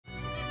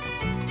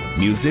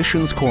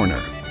Musician's Corner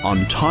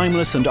on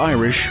Timeless and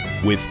Irish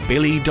with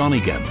Billy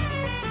Donegan.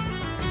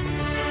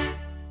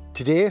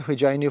 Today we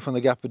join you from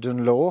the Gap of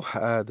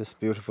Dunloe, this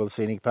beautiful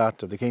scenic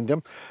part of the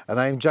kingdom, and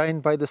I'm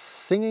joined by the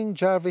singing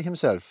Jarvey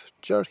himself,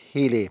 Ger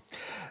Healy.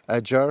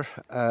 Ger,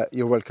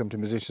 you're welcome to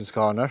Musician's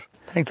Corner.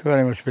 Thank you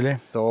very much, Billy.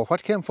 So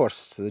what came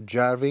first, the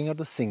jarving or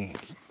the singing?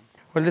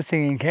 Well, the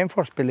singing came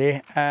first,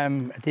 Billy.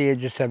 At the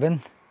age of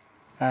 7,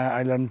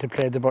 I learned to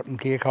play the button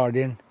key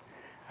accordion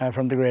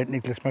from the great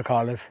Nicholas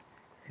McAuliffe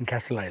in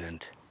Castle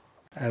Island.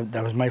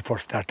 That was my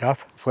first start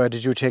off. Where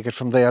did you take it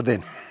from there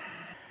then?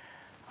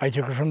 I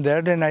took it from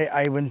there, then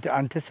I went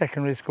on to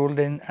secondary school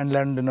then and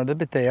learned another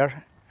bit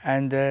there,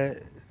 and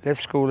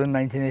left school in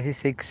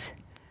 1986,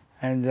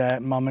 and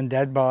Mum and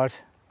Dad bought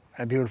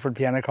a beautiful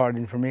piano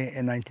accordion for me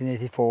in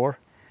 1984,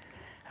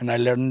 and I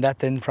learned that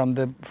then from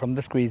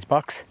the squeeze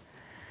box,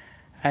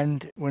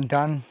 and went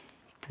on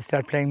to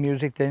start playing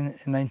music then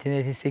in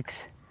 1986,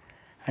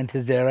 and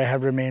 'tis there I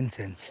have remained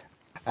since.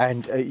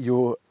 And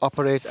you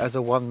operate as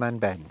a one-man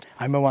band?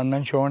 I'm a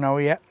one-man show now,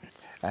 yeah.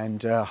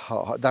 And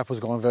that was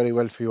going very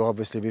well for you,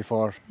 obviously,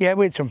 before? Yeah,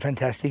 we had some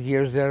fantastic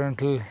years there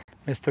until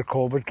Mr.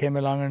 COVID came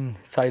along and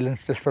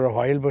silenced us for a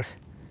while, but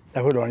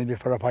that would only be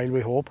for a while,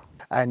 we hope.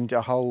 And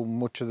how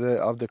much of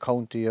the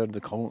county or the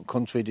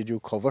country did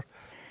you cover?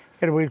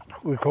 Yeah,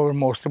 we covered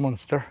most of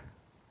Munster,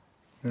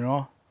 you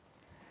know.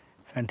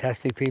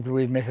 Fantastic people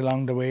we've met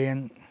along the way,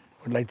 and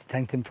would like to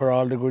thank them for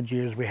all the good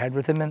years we had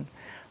with them, and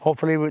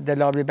hopefully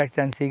they'll all be back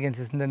dancing against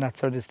us in the not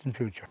so distant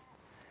future.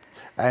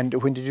 And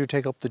when did you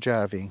take up the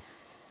jarving?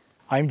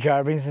 I'm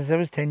jarving since I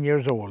was 10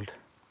 years old.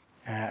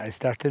 I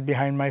started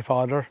behind my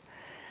father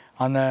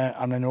on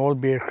an old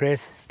beer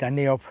crate,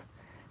 standing up,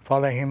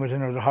 following him with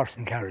another horse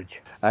and carriage.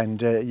 And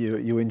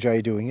you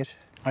enjoy doing it?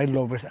 I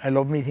love it. I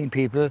love meeting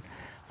people.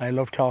 I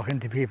love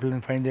talking to people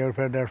and finding out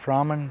where they're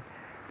from and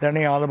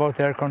learning all about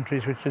their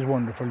countries, which is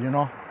wonderful, you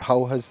know.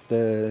 How has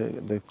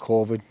the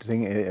COVID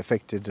thing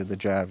affected the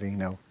jarving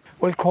now?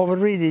 Well,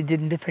 COVID really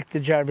didn't affect the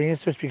jarving.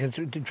 It's just because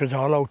it was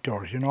all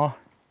outdoors, you know.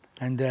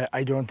 And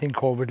I don't think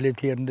COVID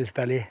lived here in this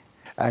valley.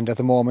 And at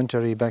the moment,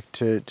 are you back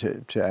to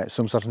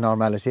some sort of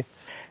normality?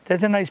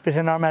 There's a nice bit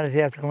of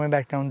normality after coming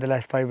back down the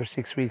last 5 or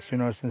 6 weeks, you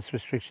know, since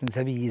restrictions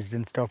have eased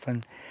and stuff,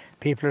 and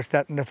people are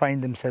starting to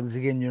find themselves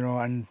again, you know,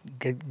 and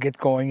get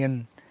going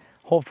and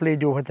hopefully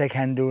do what they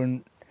can do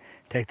and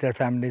take their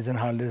families on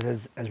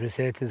holidays. As we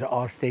say, it is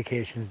all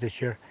staycations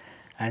this year,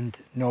 and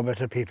no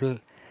better people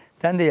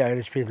than the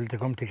Irish people to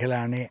come to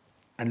Killarney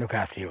and look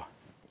after you.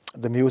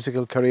 The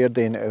musical career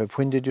then,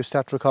 when did you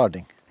start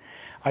recording?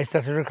 I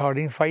started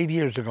recording 5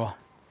 years ago.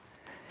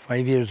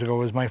 5 years ago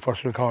was my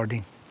first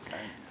recording.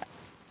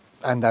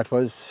 And that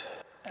was?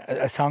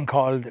 A song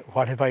called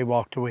What If I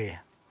Walked Away.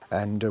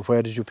 And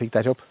where did you pick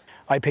that up?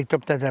 I picked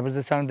up that was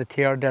a song that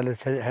T.R.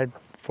 Dallas had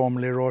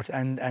formerly wrote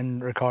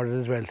and recorded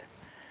as well.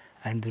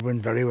 And it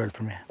went very well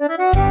for me.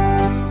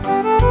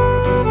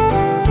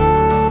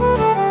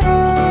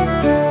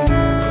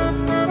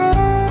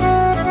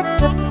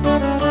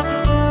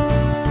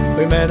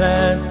 We met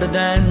at the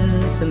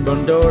dance in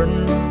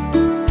Bundoran.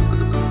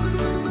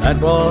 That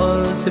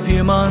was a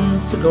few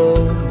months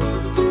ago.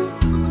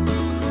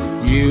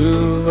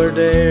 You were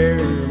there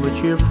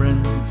with your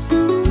friends.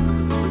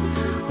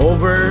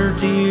 Over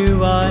to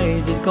you I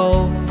did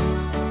go.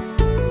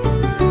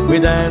 We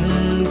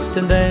danced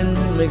and then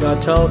we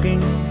got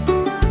talking.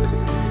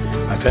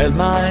 I felt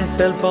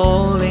myself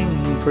falling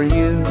for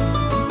you.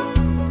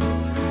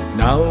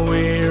 Now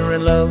we're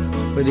in love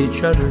with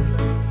each other.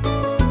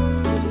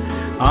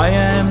 I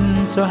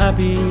am so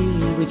happy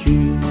with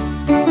you.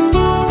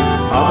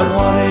 Oh, but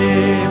what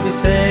if you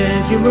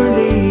said you were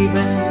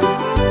leaving?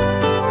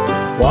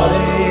 What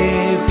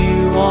if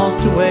you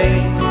walked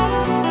away?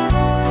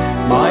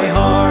 My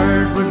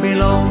heart would be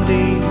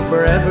lonely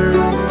forever.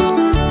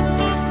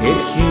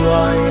 It's you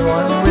I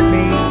want with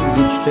me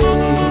each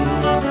day.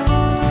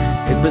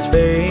 It was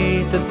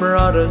fate that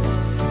brought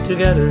us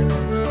together,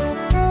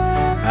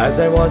 as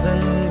I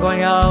wasn't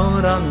going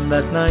out on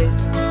that night.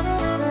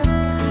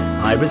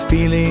 I was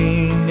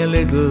feeling a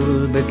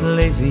little bit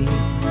lazy,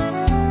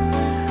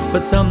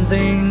 but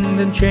something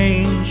didn't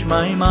change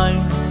my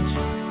mind.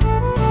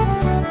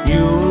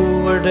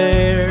 You were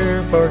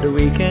there for the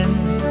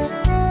weekend,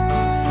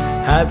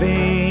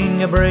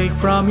 having a break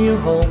from your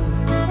home.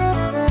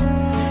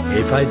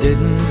 If I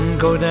didn't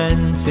go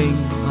dancing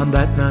on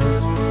that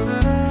night,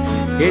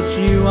 it's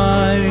you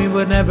I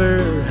would never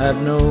have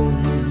known.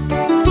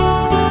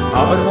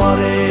 Oh, but what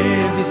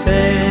if you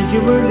said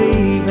you were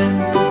leaving?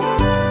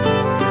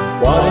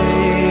 What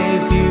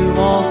if you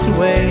walked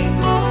away?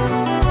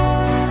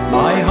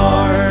 My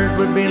heart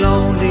would be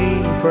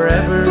lonely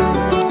forever.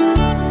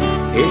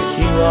 It's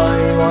you I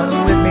want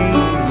with me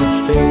each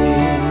day.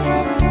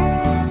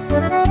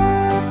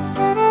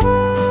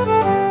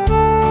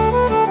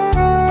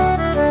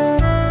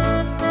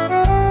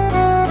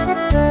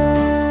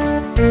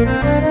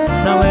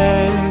 Now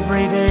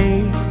every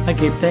day I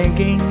keep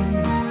thinking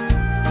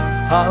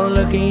how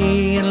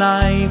lucky in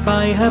life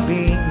I have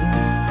been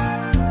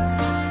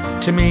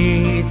to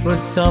meet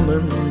with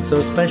someone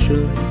so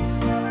special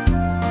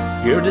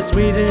You're the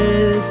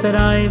sweetest that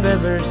I've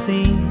ever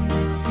seen.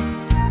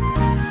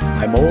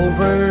 I'm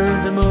over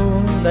the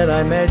moon that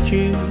I met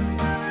you,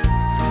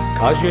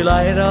 'cause you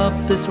light up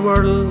this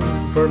world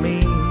for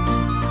me.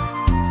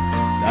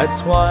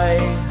 That's why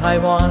I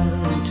want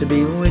to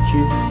be with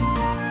you,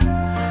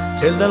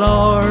 till the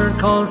Lord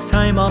calls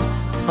time up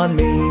on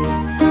me.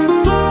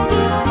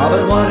 Oh,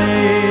 but what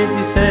if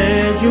you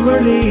said you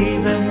were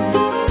leaving?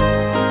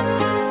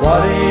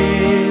 What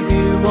if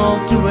you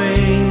walked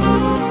away?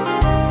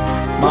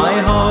 My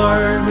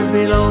heart would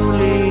be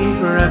lonely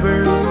forever.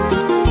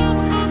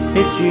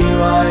 It's you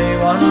I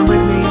want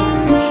with me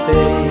each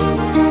day.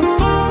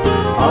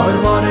 Oh, but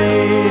what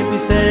if you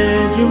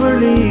said you were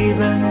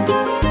leaving?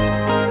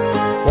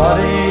 What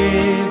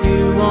if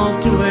you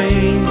walked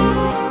away?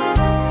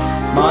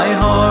 My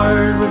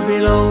heart would be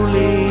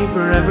lonely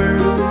forever.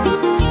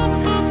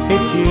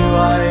 It's you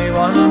I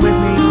want with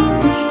me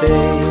each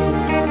day.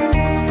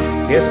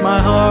 Yes, my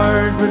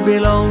heart would be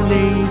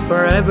lonely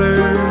forever.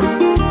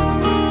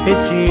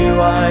 It's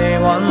you I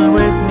want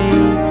with me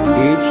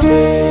each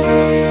day.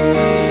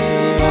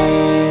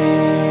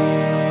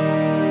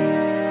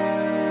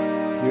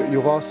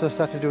 You've also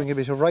started doing a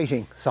bit of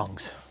writing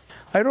songs.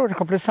 I wrote a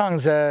couple of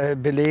songs,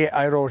 Billy.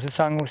 I wrote a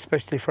song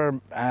especially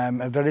for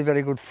a very,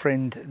 very good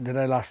friend that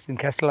I lost in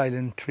Castle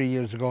Island 3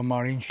 years ago,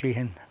 Maureen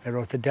Sheehan. I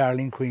wrote The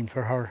Darling Queen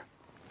for her.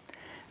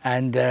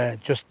 And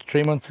just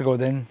 3 months ago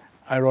then,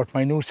 I wrote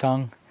my new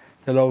song,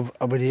 The Love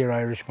of a Dear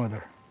Irish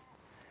Mother.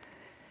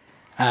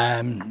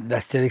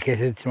 That's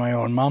dedicated to my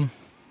own mum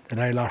that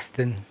I lost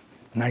in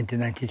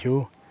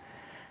 1992.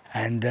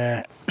 And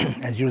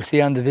as you'll see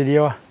on the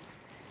video,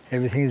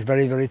 everything is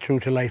very, very true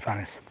to life on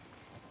it.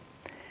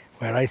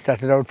 Where I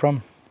started out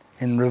from,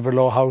 in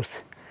Riverlow House,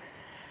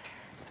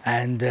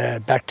 and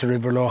back to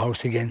Riverlow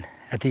House again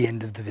at the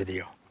end of the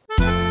video.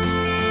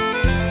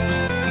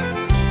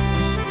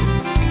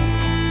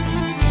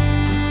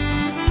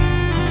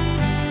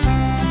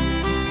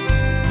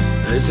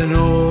 There's an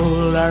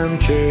old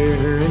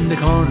armchair in the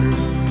corner,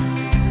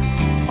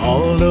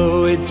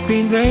 although it's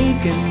been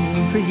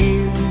vacant for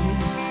years.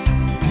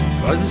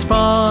 'Twas a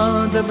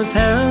spot that was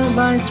held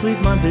by sweet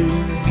mother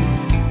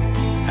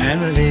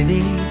and a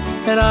lady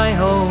that I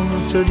hold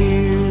so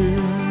dear.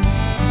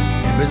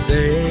 It was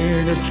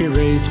there that she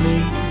raised me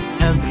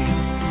and me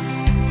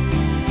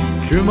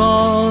through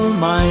all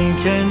my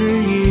tender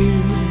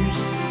years.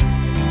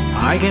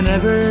 I can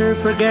never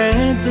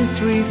forget this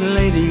sweet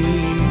lady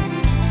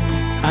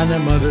and a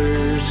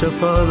mother so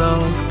full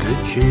of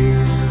good cheer.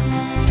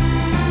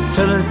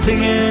 So let's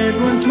sing it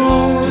once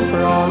more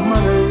for all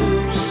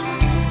mothers,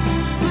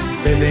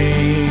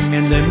 living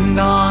and then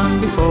gone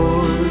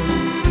before.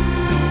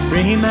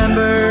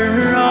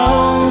 Remember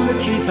all that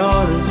she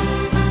taught us,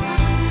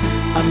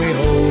 and we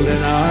hold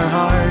in our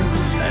hearts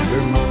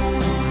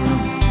evermore.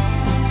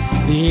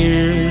 The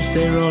years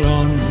they roll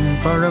on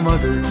for a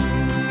mother,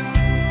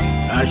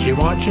 as she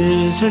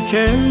watches her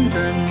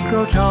children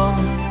grow tall.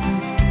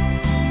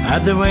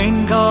 At the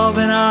wink of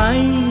an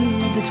eye,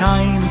 the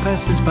time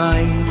passes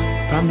by,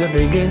 from the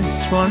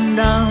biggest one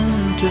down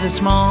to the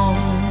small.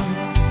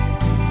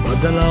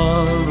 But the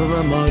love of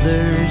a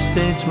mother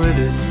stays with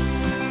us,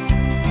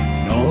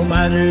 no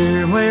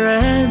matter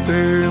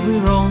wherever we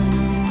roam.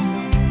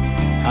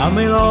 And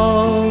we'll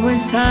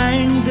always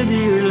thank the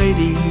dear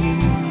lady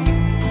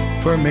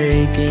for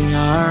making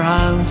our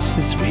house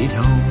a sweet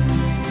home.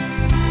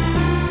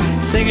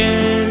 Sing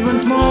it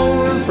once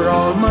more for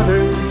all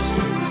mothers,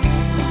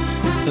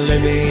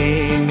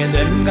 living and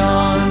then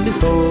gone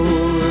before.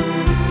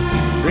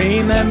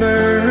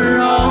 Remember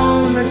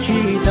all that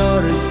she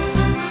taught us,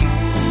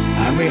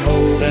 and we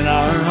hold in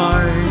our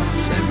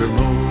hearts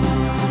evermore.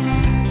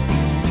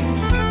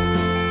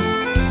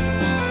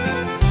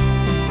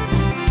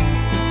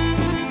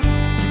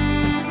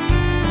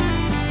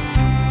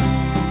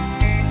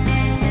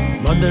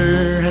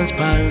 Mother has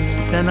passed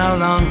and now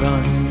long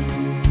gone,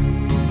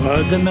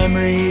 but the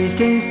memories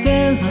they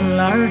still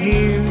are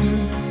here.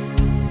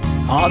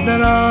 All the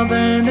love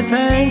and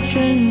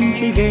affection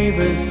she gave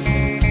us,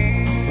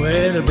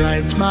 with a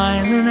bright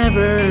smile and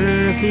never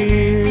a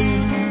fear.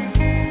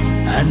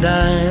 And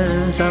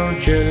as our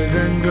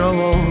children grow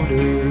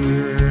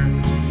older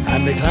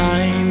and they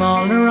climb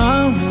all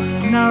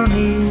around our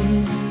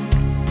knee,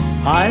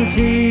 I'll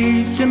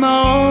teach them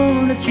all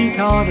that she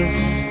taught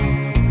us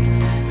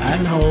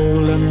and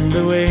hold them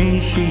the way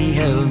she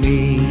held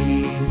me.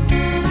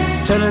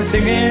 So let's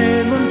sing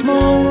it once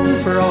more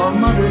for all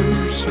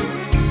mothers,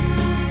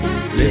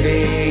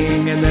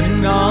 living and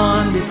then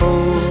gone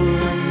before.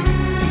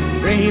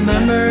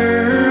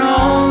 Remember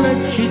all that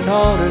she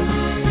taught us,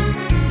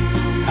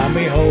 and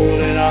we hold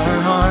in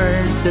our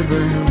hearts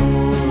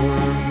evermore.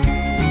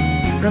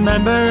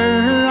 Remember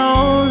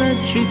all that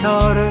she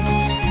taught us,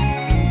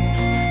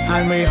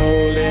 and we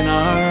hold in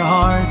our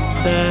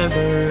hearts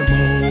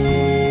evermore.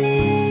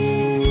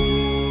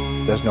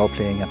 There's no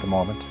playing at the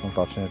moment,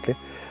 unfortunately.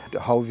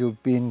 How have you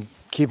been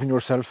keeping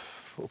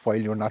yourself while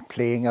you're not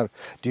playing, or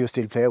do you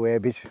still play away a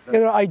bit? You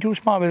know, I do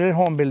small bit at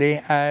home,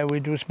 Billy. We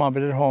do small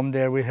bit at home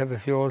there. We have a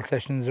few old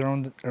sessions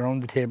around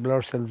the table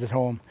ourselves at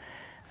home.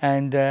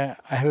 And I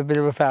have a bit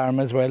of a farm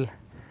as well.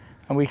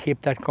 And we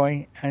keep that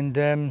going. And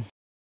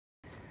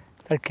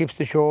that keeps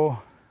the show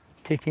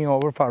ticking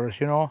over for us,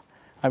 you know.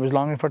 I was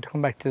longing for it to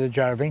come back to the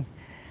Jarving.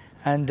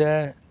 And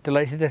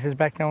delighted that it's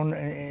back now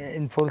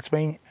in full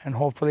swing. And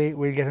hopefully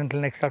we'll get until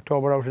next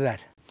October out of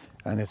that.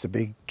 And it's a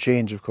big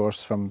change, of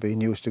course, from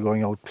being used to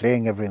going out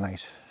playing every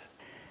night.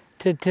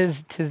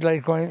 Tis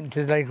like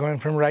going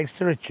from rags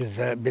to riches,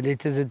 Billy.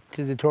 Tis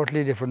a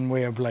totally different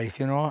way of life,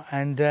 you know.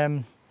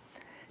 And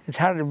it's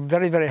hard,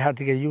 very, very hard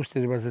to get used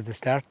to. It was at the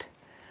start,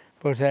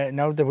 but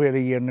now that we're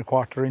a year and a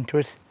quarter into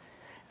it,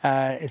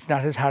 it's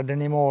not as hard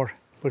anymore.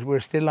 But we're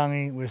still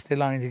longing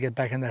to get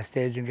back on that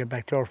stage and get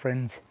back to our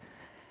friends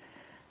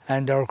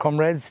and our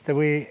comrades that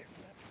we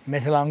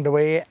met along the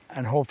way,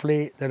 and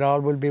hopefully that all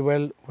will be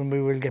well when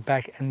we will get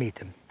back and meet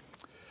them.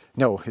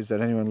 Now, is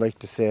there anyone like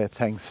to say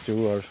thanks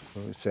to or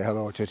say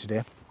hello to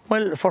today?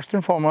 Well, first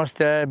and foremost,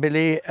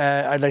 Billy,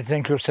 I'd like to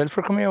thank yourself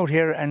for coming out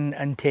here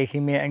and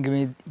taking me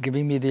and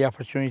giving me the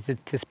opportunity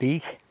to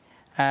speak.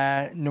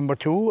 Number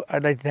two,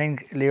 I'd like to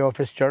thank Leo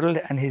Fitzgerald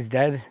and his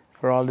dad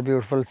for all the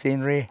beautiful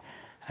scenery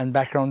and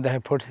background they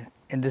have put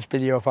in this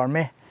video for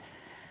me.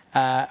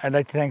 I'd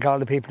like to thank all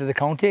the people of the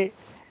county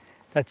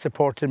that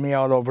supported me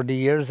all over the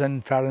years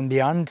and far and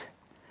beyond.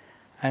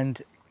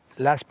 And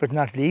last but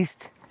not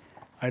least,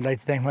 I'd like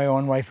to thank my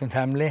own wife and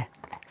family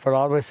for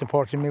always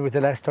supporting me with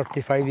the last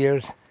 35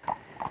 years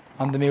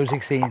on the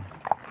music scene.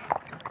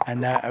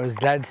 And I was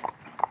glad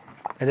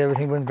that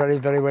everything went very,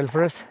 very well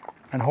for us,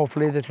 and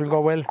hopefully that will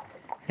go well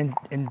in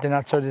the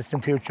not so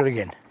distant future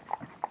again.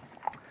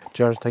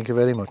 Ger, thank you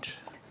very much.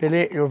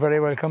 Billy, you're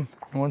very welcome.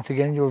 And once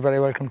again, you're very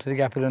welcome to the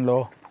Gappadon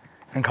Low,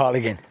 and call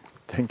again.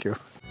 Thank you.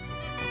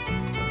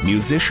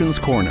 Musician's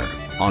Corner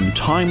on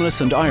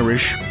Timeless and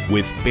Irish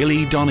with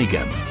Billy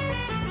Donegan.